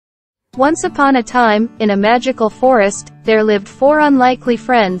Once upon a time, in a magical forest, there lived 4 unlikely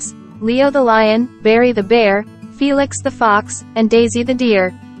friends: Leo the lion, Barry the bear, Felix the fox, and Daisy the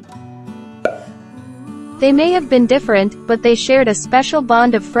deer. They may have been different, but they shared a special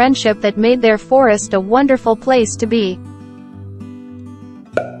bond of friendship that made their forest a wonderful place to be.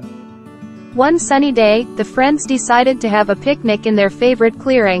 One sunny day, the friends decided to have a picnic in their favorite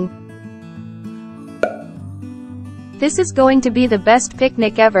clearing. "This is going to be the best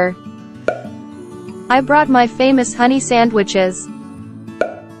picnic ever. I brought my famous honey sandwiches.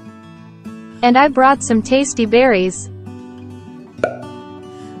 And I brought some tasty berries.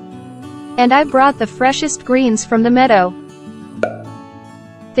 And I brought the freshest greens from the meadow."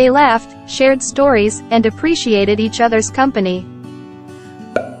 They laughed, shared stories, and appreciated each other's company.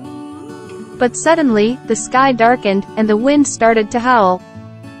 But suddenly, the sky darkened, and the wind started to howl.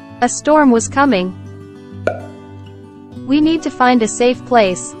 A storm was coming. "We need to find a safe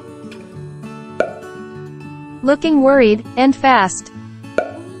place." Looking worried, and fast,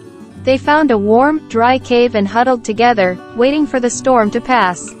 they found a warm, dry cave and huddled together, waiting for the storm to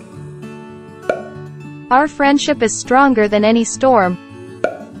pass. "Our friendship is stronger than any storm."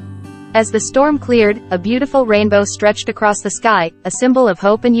 As the storm cleared, a beautiful rainbow stretched across the sky, a symbol of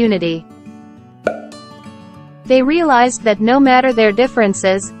hope and unity. They realized that no matter their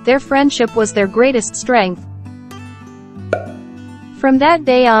differences, their friendship was their greatest strength. From that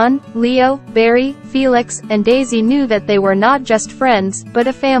day on, Leo, Barry, Felix, and Daisy knew that they were not just friends, but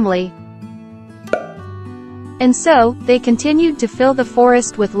a family. And so, they continued to fill the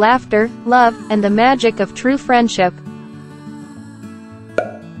forest with laughter, love, and the magic of true friendship.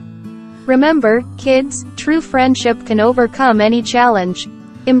 Remember, kids, true friendship can overcome any challenge.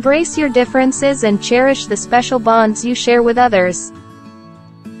 Embrace your differences and cherish the special bonds you share with others.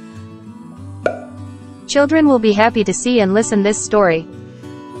 Children will be happy to see and listen this story.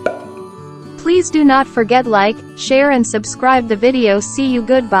 Please do not forget like, share and subscribe the video. See you,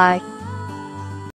 goodbye.